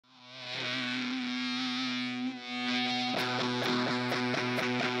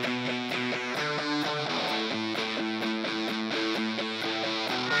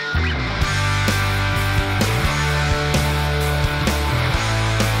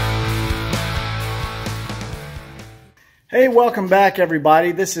Hey, welcome back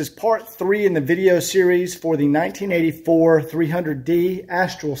everybody. This is part 3 in the video series for the 1984 300D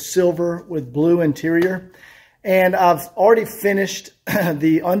Astral Silver with blue interior. And I've already finished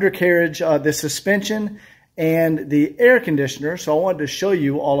the undercarriage, the suspension, and the air conditioner. So I wanted to show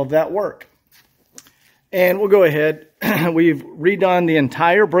you all of that work. And we'll go ahead. We've redone the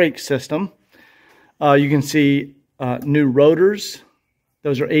entire brake system. You can see new rotors.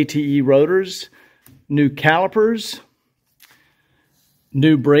 Those are ATE rotors. New calipers.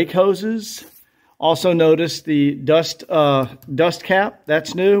 New brake hoses. Also notice the dust cap,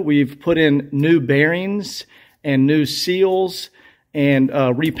 that's new. We've put in new bearings and new seals and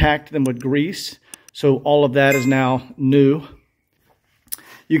repacked them with grease. So all of that is now new.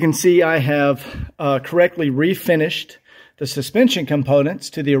 You can see I have correctly refinished the suspension components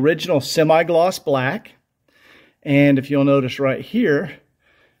to the original semi-gloss black. And if you'll notice right here,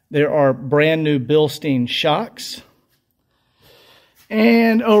 there are brand new Bilstein shocks.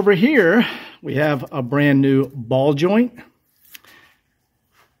 And over here, we have a brand new ball joint,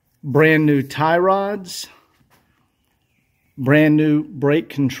 brand new tie rods, brand new brake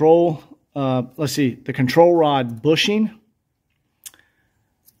control, the control rod bushing.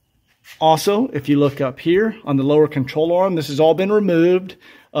 Also, if you look up here on the lower control arm, this has all been removed.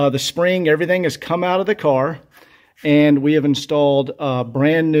 The spring, everything has come out of the car. And we have installed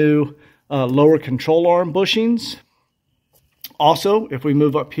brand new lower control arm bushings. Also, if we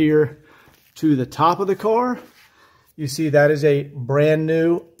move up here to the top of the car, you see that is a brand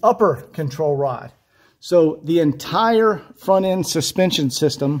new upper control rod. So the entire front end suspension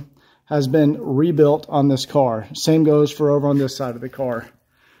system has been rebuilt on this car. Same goes for over on this side of the car.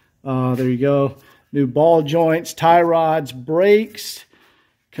 There you go. New ball joints, tie rods, brakes,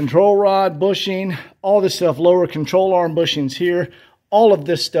 control rod, bushing, all this stuff, lower control arm bushings here. All of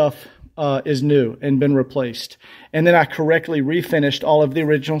this stuff is new and been replaced. And then I correctly refinished all of the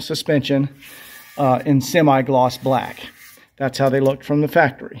original suspension in semi-gloss black. That's how they looked from the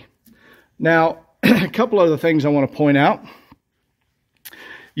factory. Now, a couple other things I want to point out.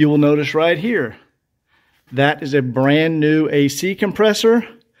 You will notice right here, that is a brand new AC compressor,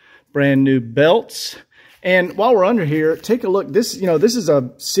 brand new belts. And while we're under here, take a look. This is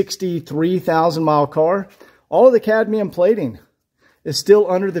a 63,000 mile car. All of the cadmium plating is still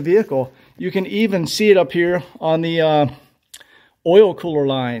under the vehicle. You can even see it up here on the oil cooler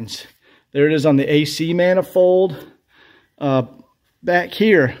lines. There it is on the AC manifold. Back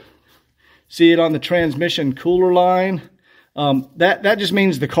here, see it on the transmission cooler line. That just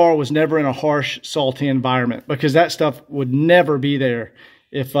means the car was never in a harsh, salty environment, because that stuff would never be there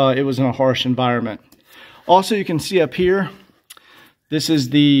if it was in a harsh environment. Also, you can see up here, this is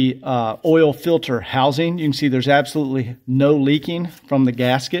the oil filter housing. You can see there's absolutely no leaking from the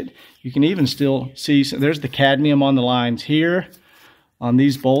gasket. You can even still see, so there's the cadmium on the lines here. On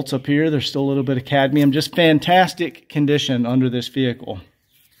these bolts up here, there's still a little bit of cadmium. Just fantastic condition under this vehicle.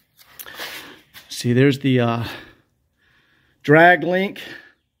 See, there's the drag link,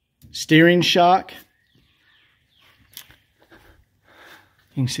 steering shock.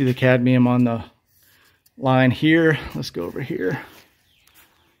 You can see the cadmium on the line here. Let's go over here.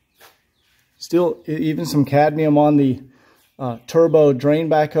 Still even some cadmium on the turbo drain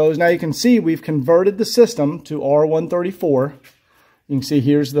back hose. Now you can see we've converted the system to R134. You can see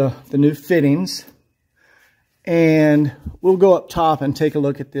here's the new fittings. And we'll go up top and take a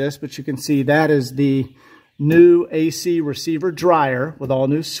look at this, but you can see that is the new AC receiver dryer with all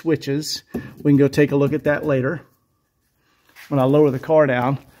new switches. We can go take a look at that later when I lower the car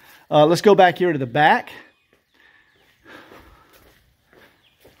down. Let's go back here to the back.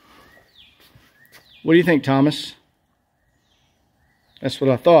 What do you think, Thomas? That's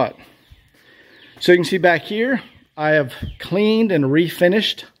what I thought. So you can see back here, I have cleaned and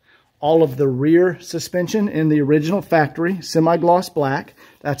refinished all of the rear suspension in the original factory, semi-gloss black.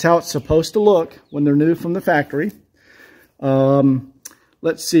 That's how it's supposed to look when they're new from the factory.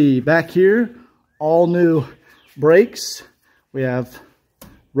 Let's see, back here, all new brakes. We have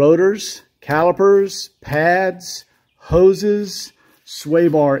rotors, calipers, pads, hoses, sway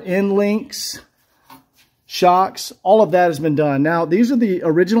bar end links, shocks. All of that has been done. Now, these are the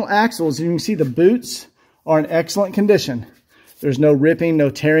original axles. You can see the boots are in excellent condition. There's no ripping, no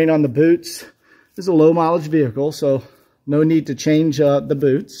tearing on the boots. This is a low mileage vehicle, so no need to change the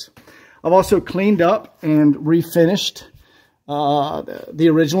boots. I've also cleaned up and refinished the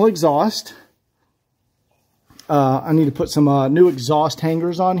original exhaust. I need to put some new exhaust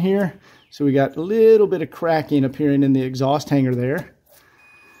hangers on here. So we got a little bit of cracking appearing in the exhaust hanger there.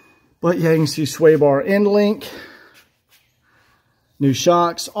 But yeah, you can see sway bar end link, new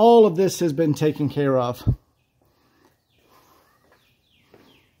shocks. All of this has been taken care of.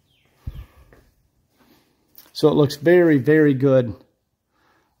 So it looks very, very good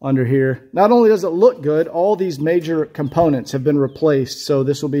under here. Not only does it look good, all these major components have been replaced. So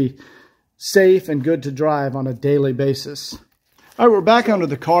this will be safe and good to drive on a daily basis. All right, we're back under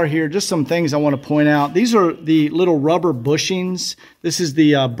the car here. Just some things I want to point out. These are the little rubber bushings. This is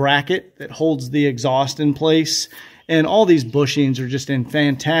the bracket that holds the exhaust in place. And all these bushings are just in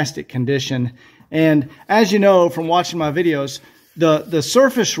fantastic condition. And as you know from watching my videos, the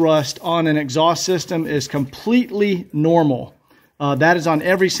surface rust on an exhaust system is completely normal. That is on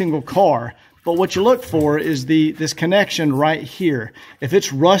every single car. But what you look for is this connection right here. If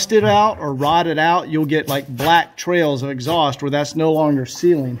it's rusted out or rotted out, you'll get like black trails of exhaust where that's no longer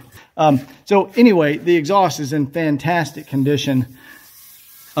sealing. So anyway, the exhaust is in fantastic condition.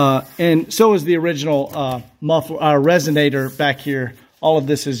 And so is the original muffler, resonator back here. All of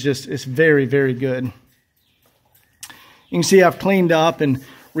this is it's very, very good. You can see I've cleaned up and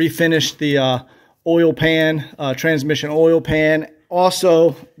refinished the oil pan, transmission oil pan.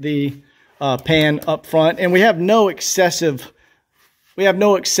 Also the pan up front, and we have no excessive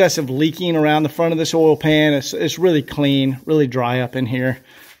leaking around the front of this oil pan. It's really clean, really dry up in here,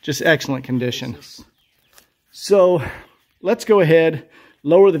 just excellent condition. So let's go ahead,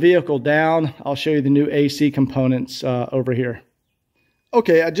 lower the vehicle down. I'll show you the new AC components over here.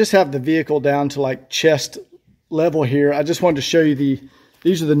 Okay, I just have the vehicle down to like chest level here. I just wanted to show you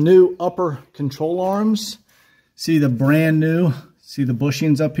these are the new upper control arms. See the brand new. See the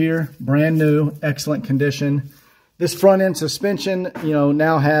bushings up here, brand new, excellent condition. This front end suspension,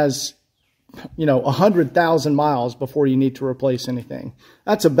 now has, 100,000 miles before you need to replace anything.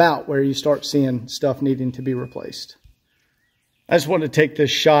 That's about where you start seeing stuff needing to be replaced. I just wanted to take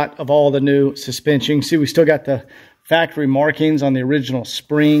this shot of all the new suspension. You can see we still got the factory markings on the original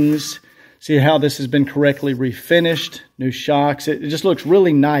springs. See how this has been correctly refinished, new shocks. It just looks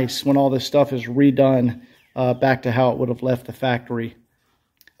really nice when all this stuff is redone. Back to how it would have left the factory.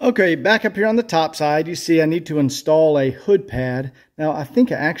 Okay, back up here on the top side, you see I need to install a hood pad. Now, I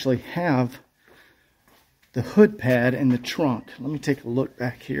think I actually have the hood pad in the trunk. Let me take a look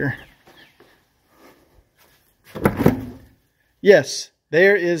back here. Yes,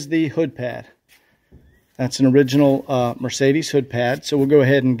 there is the hood pad. That's an original Mercedes hood pad. So we'll go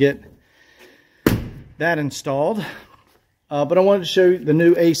ahead and get that installed. But I wanted to show you the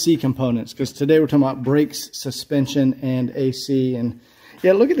new AC components because today we're talking about brakes, suspension, and AC. And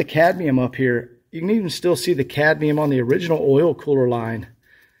yeah, look at the cadmium up here. You can even still see the cadmium on the original oil cooler line.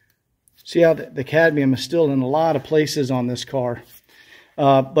 See how the cadmium is still in a lot of places on this car.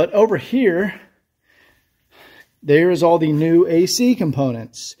 But over here, there's all the new AC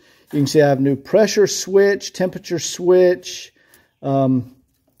components. You can see I have new pressure switch, temperature switch, and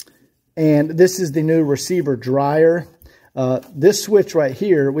this is the new receiver dryer. This switch right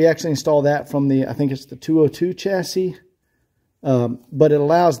here, we actually installed that from I think it's the 202 chassis, but it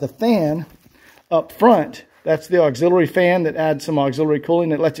allows the fan up front. That's the auxiliary fan that adds some auxiliary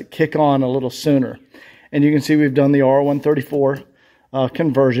cooling. It lets it kick on a little sooner. And you can see we've done the R134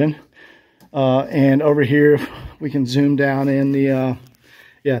 conversion. And over here, we can zoom down in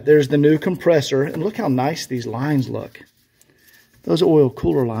there's the new compressor. And look how nice these lines look. Those oil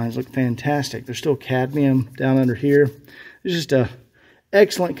cooler lines look fantastic. There's still cadmium down under here. It's just a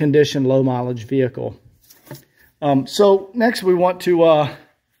excellent condition, low mileage vehicle. So next we want to,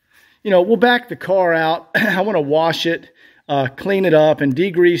 we'll back the car out. I want to wash it, clean it up, and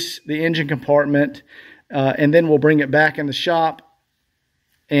degrease the engine compartment. And then we'll bring it back in the shop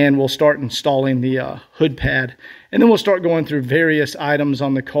and we'll start installing the hood pad. And then we'll start going through various items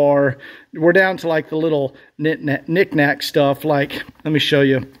on the car. We're down to like the little knick-knack stuff. Like, let me show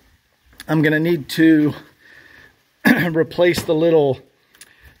you. I'm going to need to replace the little,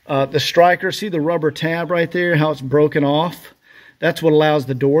 the striker. See the rubber tab right there, how it's broken off? That's what allows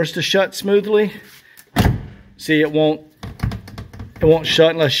the doors to shut smoothly. See, it won't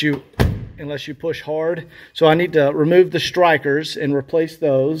shut unless you push hard. So I need to remove the strikers and replace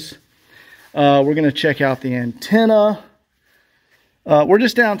those. We're going to check out the antenna. We're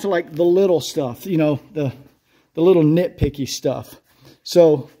just down to like the little stuff, the little nitpicky stuff.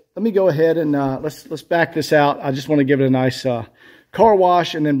 So let me go ahead and let's back this out. I just want to give it a nice car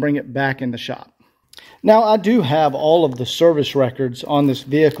wash and then bring it back in the shop. Now I do have all of the service records on this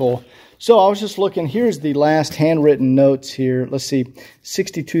vehicle. So I was just looking, here's the last handwritten notes here. Let's see,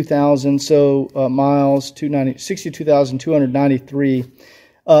 62,000 miles, 62,293.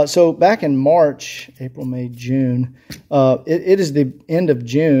 So back in March, April, May, June, it is the end of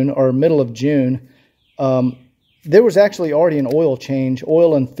June or middle of June. There was actually already an oil change,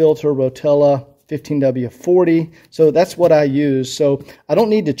 oil and filter, rotella, 15W40. So that's what I use. So I don't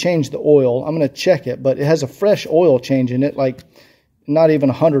need to change the oil. I'm going to check it, but it has a fresh oil change in it, like not even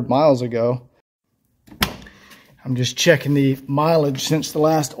 100 miles ago. I'm just checking the mileage since the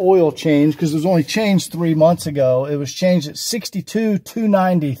last oil change, because it was only changed 3 months ago. It was changed at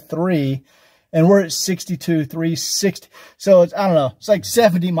 62,293, and we're at 62,360. So it's, I don't know, it's like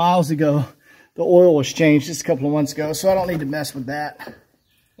 70 miles ago the oil was changed, just a couple of months ago, so I don't need to mess with that.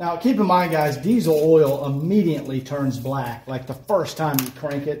 Now, keep in mind, guys, diesel oil immediately turns black. Like the first time you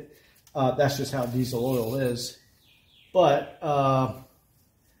crank it, that's just how diesel oil is. But I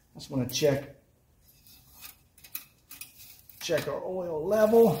just want to check our oil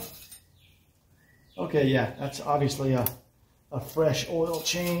level. Okay, yeah, that's obviously a fresh oil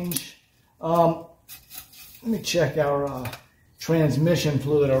change. Let me check our transmission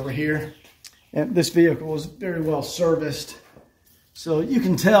fluid over here. And this vehicle is very well serviced. So you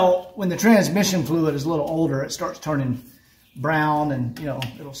can tell when the transmission fluid is a little older, it starts turning brown and, you know,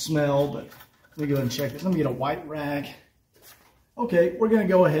 it'll smell. But let me go ahead and check it. Let me get a white rag. Okay, we're going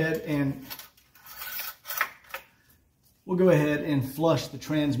to go ahead and flush the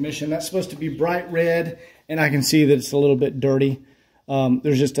transmission. That's supposed to be bright red, and I can see that it's a little bit dirty.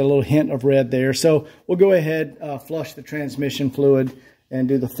 There's just a little hint of red there. So we'll go ahead, flush the transmission fluid and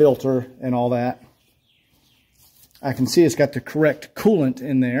do the filter and all that. I can see it's got the correct coolant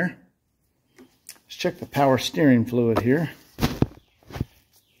in there. Let's check the power steering fluid here.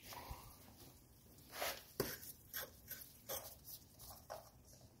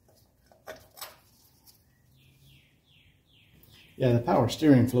 Yeah, the power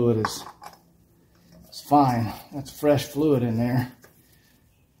steering fluid is fine. That's fresh fluid in there.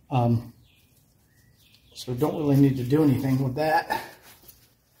 So don't really need to do anything with that.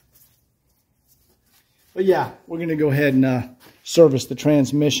 But yeah, we're going to go ahead and service the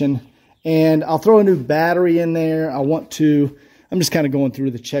transmission. And I'll throw a new battery in there. I'm just kind of going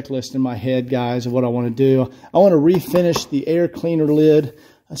through the checklist in my head, guys, of what I want to do. I want to refinish the air cleaner lid.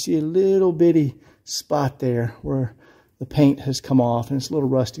 I see a little bitty spot there where the paint has come off, and it's a little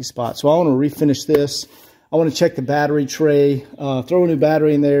rusty spot. So I want to refinish this. I want to check the battery tray, throw a new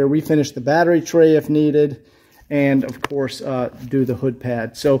battery in there, refinish the battery tray if needed, and of course do the hood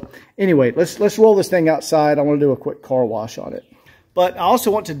pad. So anyway, let's roll this thing outside. I want to do a quick car wash on it. But I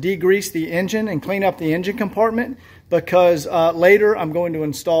also want to degrease the engine and clean up the engine compartment, because later I'm going to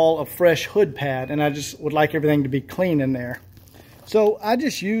install a fresh hood pad, and I just would like everything to be clean in there. So I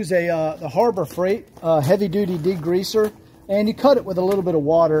just use the Harbor Freight heavy-duty degreaser, and you cut it with a little bit of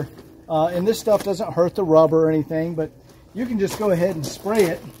water. And this stuff doesn't hurt the rubber or anything, but you can just go ahead and spray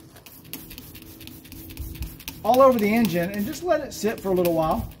it all over the engine and just let it sit for a little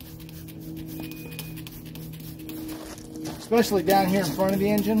while. Especially down here in front of the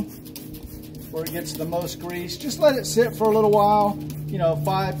engine where it gets the most grease. Just let it sit for a little while, you know,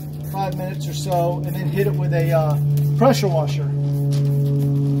 five minutes or so, and then hit it with a pressure washer.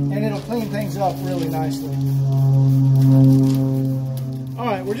 And it'll clean things up really nicely. All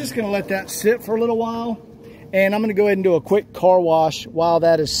right, we're just going to let that sit for a little while, and I'm going to go ahead and do a quick car wash while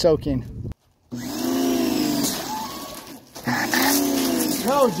that is soaking.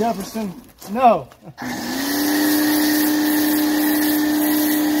 No, Jefferson, no.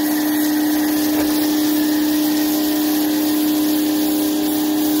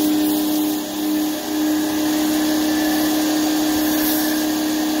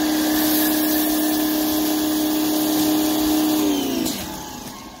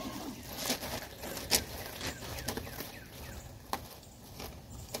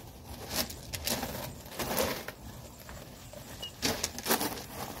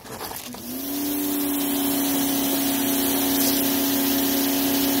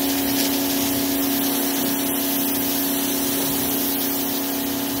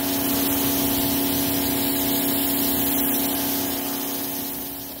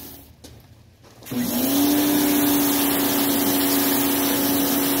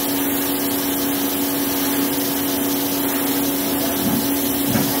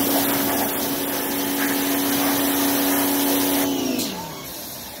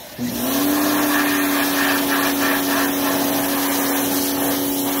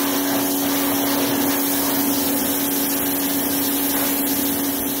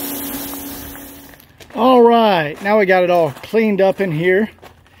 All right, now we got it all cleaned up in here.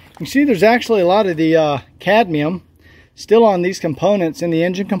 You can see there's actually a lot of the cadmium still on these components in the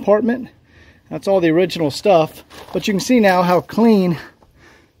engine compartment. That's all the original stuff. But you can see now how clean.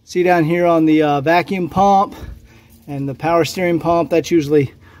 See down here on the vacuum pump and the power steering pump, that's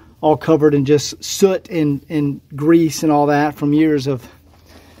usually all covered in just soot and grease and all that from years of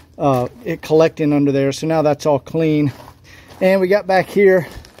it collecting under there. So now that's all clean. And we got back here,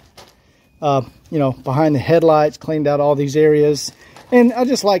 you know, behind the headlights, cleaned out all these areas. And I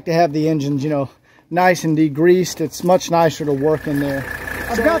just like to have the engines, you know, nice and degreased. It's much nicer to work in there.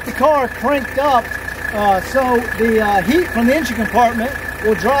 I've got the car cranked up so the heat from the engine compartment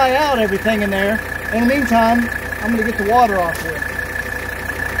will dry out everything in there. In the meantime, I'm going to get the water off here.